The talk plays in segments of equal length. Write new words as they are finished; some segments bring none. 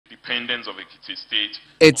independence of Ekiti State.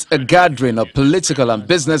 It's a gathering of political and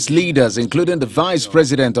business leaders, including the Vice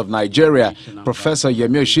President of Nigeria, Professor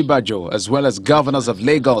Fayemi, as well as governors of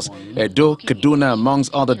Lagos, Edo, Kaduna,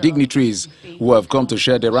 amongst other dignitaries, who have come to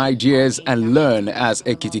share their ideas and learn as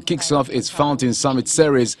Ekiti kicks off its Fountain Summit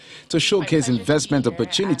series to showcase investment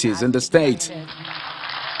opportunities in the state.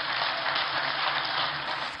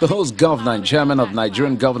 The host governor and chairman of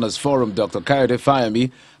Nigerian Governors Forum, Dr.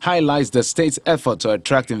 Fayemi, highlights the state's effort to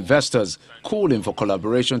attract investors, calling for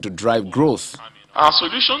collaboration to drive growth. Our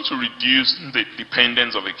solution to reduce the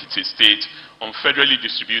dependence of Ekiti State on federally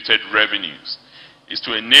distributed revenues is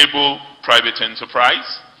to enable private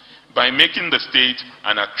enterprise by making the state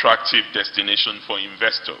an attractive destination for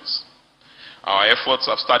investors. Our efforts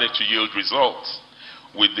have started to yield results,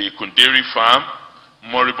 with the Kunderi farm,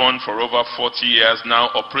 moribund for over 40 years, now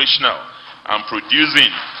operational and producing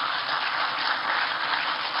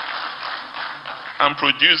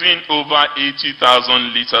over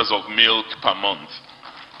 80,000 liters of milk per month.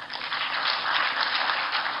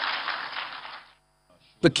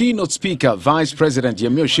 The keynote speaker, Vice President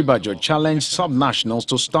Fayemi, challenged subnationals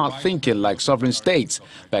to start thinking like sovereign states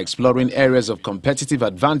by exploring areas of competitive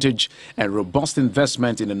advantage and robust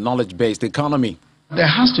investment in a knowledge-based economy. There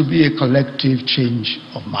has to be a collective change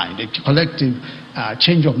of mind, a collective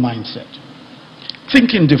change of mindset,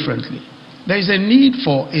 thinking differently. There is a need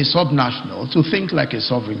for a subnational to think like a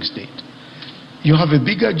sovereign state. You have a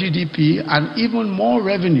bigger GDP and even more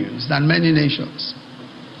revenues than many nations.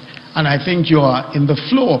 And I think you are in the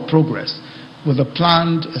flow of progress with the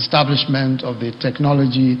planned establishment of the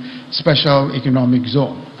Technology Special Economic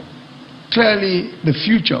Zone. Clearly, the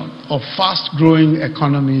future of fast-growing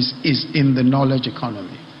economies is in the knowledge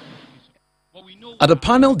economy. At a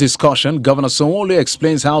panel discussion, Governor Sanwo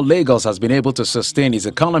explains how Lagos has been able to sustain its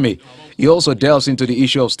economy. He also delves into the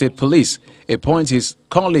issue of state police, a point his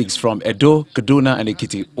colleagues from Edo, Kaduna and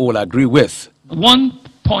Ekiti all agree with. One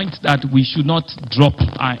point that we should not drop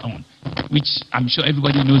eye on, which I'm sure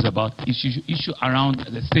everybody knows about, is issue around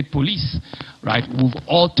the state police, right? We've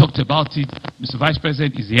all talked about it. Mr. Vice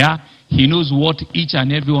President is here. He knows what each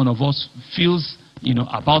and every one of us feels,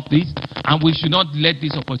 about this, and we should not let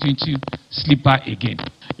this opportunity slip by again.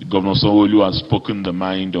 Governor Sanwo has spoken the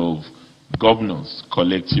mind of governors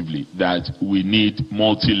collectively that we need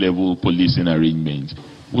multi-level policing arrangements.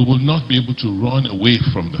 We will not be able to run away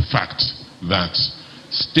from the fact that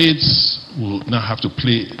states will now have to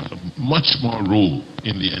play a much more role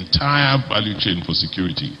in the entire value chain for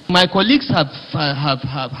security. My colleagues have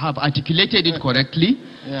articulated it correctly,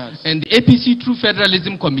 yes. And the APC True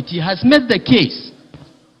Federalism Committee has made the case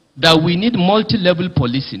that we need multi-level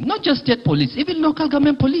policing, not just state police, even local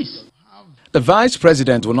government police. The Vice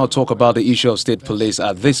President will not talk about the issue of state police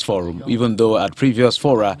at this forum, even though at previous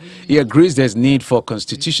fora he agrees there's need for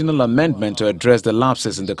constitutional amendment to address the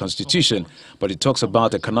lapses in the Constitution, but he talks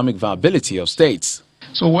about economic viability of states.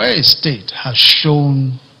 So where a state has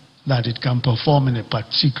shown that it can perform in a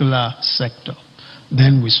particular sector,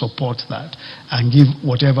 then we support that and give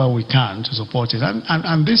whatever we can to support it.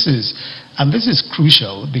 And this is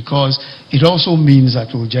crucial because it also means that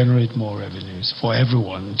we'll generate more revenues for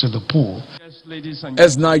everyone to the pool.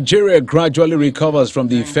 As Nigeria gradually recovers from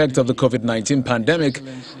the effect of the COVID-19 pandemic,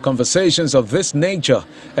 conversations of this nature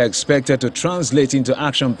are expected to translate into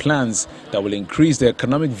action plans that will increase the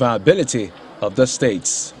economic viability of the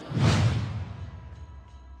states.